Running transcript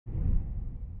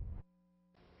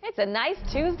It's a nice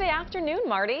Tuesday afternoon,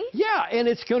 Marty. Yeah, and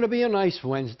it's going to be a nice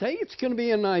Wednesday. It's going to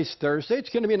be a nice Thursday. It's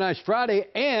going to be a nice Friday.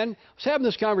 And I was having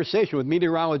this conversation with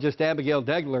meteorologist Abigail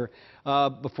Degler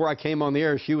before I came on the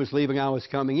air. She was leaving, I was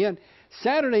coming in.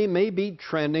 Saturday may be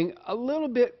trending a little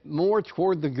bit more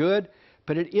toward the good,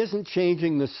 but it isn't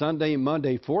changing the Sunday and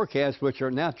Monday forecasts, which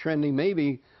are now trending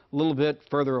maybe a little bit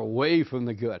further away from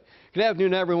the good. Good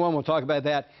afternoon, everyone. We'll talk about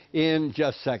that in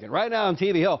just a second. Right now on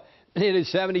TV Hill, it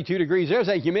is 72 degrees. There's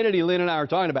that humidity Lynn and I are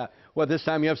talking about. Well, this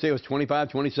time yesterday it was 25,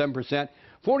 27%,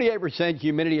 48%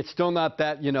 humidity. It's still not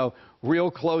that,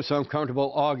 real close,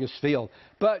 uncomfortable August feel.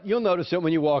 But you'll notice it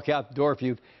when you walk out the door. If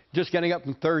you've just getting up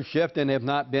from third shift and have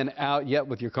not been out yet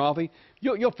with your coffee,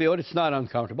 you'll feel it. It's not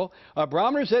uncomfortable.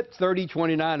 Barometer's at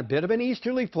 30.29, a bit of an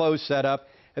easterly flow set up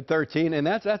at 13, and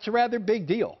that's a rather big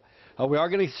deal. We are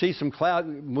going to see some cloud.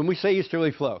 When we say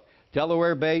easterly flow,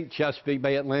 Delaware Bay, Chesapeake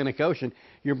Bay, Atlantic Ocean,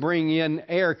 you're bringing in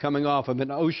air coming off of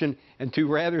an ocean and two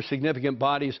rather significant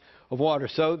bodies of water.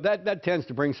 So that tends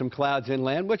to bring some clouds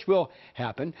inland, which will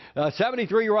happen.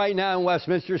 73 right now in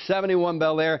Westminster, 71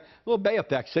 Bel Air, a little bay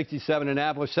effect, 67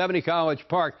 Annapolis, 70 College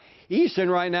Park. Eastern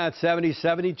right now at 70,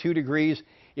 72 degrees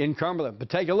in Cumberland. But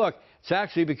take a look. It's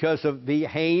actually because of the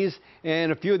haze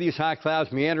and a few of these high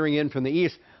clouds meandering in from the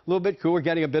east. A little bit cooler,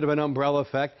 getting a bit of an umbrella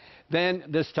effect than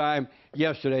this time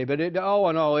yesterday. But all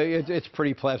in all, it's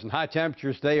pretty pleasant. High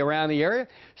temperatures today around the area,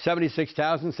 76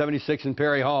 Towson, 76 in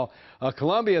Perry Hall.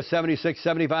 Columbia, 76,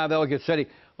 75 Ellicott City.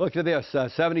 Look at this,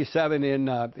 77 in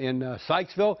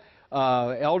Sykesville,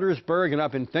 Eldersburg, and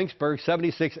up in Finksburg,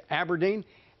 76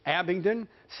 Abingdon,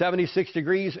 76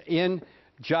 degrees in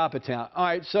Joppatown. All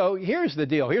right, so here's the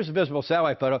deal. Here's the visible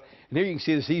satellite photo, and here you can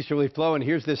see this easterly flow, and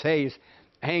here's this haze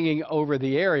hanging over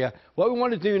the area. What we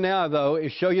want to do now, though,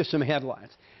 is show you some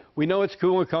headlines. We know it's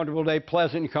cool and comfortable today,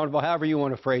 pleasant and comfortable, however you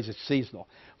want to phrase it, seasonal.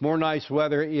 More nice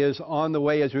weather is on the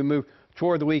way as we move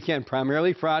toward the weekend,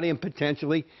 primarily Friday and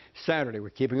potentially Saturday.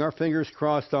 We're keeping our fingers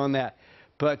crossed on that.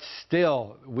 But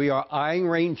still, we are eyeing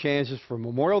rain chances for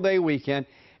Memorial Day weekend,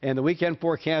 and the weekend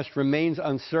forecast remains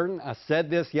uncertain. I said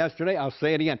this yesterday. I'll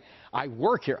say it again. I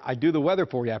work here. I do the weather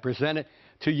for you. I present it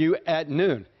to you at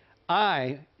noon.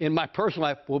 I, in my personal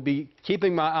life, will be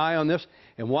keeping my eye on this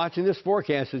and watching this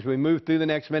forecast as we move through the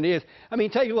next many days. I mean,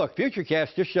 take a look.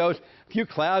 Futurecast just shows a few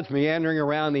clouds meandering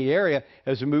around the area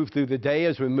as we move through the day,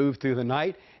 as we move through the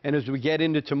night, and as we get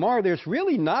into tomorrow, there's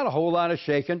really not a whole lot of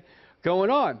shaking going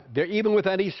on. Even with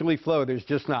that easterly flow, there's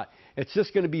just not. It's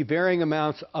just going to be varying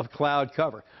amounts of cloud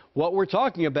cover. What we're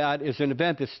talking about is an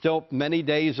event that's still many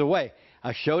days away.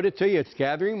 I showed it to you. It's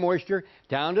gathering moisture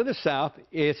down to the south.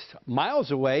 It's miles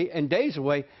away and days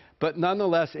away, but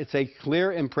nonetheless, it's a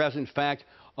clear and present fact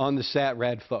on the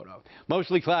SatRad photo.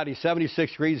 Mostly cloudy,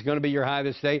 76 degrees is going to be your high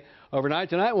this day.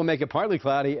 Overnight tonight, we'll make it partly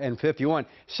cloudy and 51.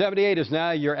 78 is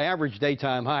now your average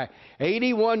daytime high.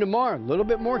 81 tomorrow, a little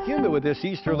bit more humid with this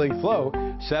easterly flow.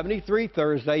 73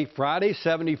 Thursday, Friday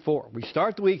 74. We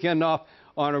start the weekend off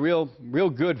on a real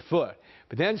good foot.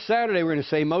 But then Saturday, we're going to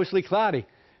say mostly cloudy.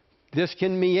 This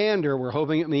can meander. We're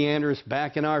hoping it meanders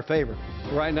back in our favor.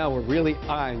 Right now, we're really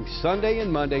eyeing Sunday and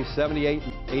Monday, 78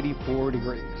 and 84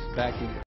 degrees. Back to you.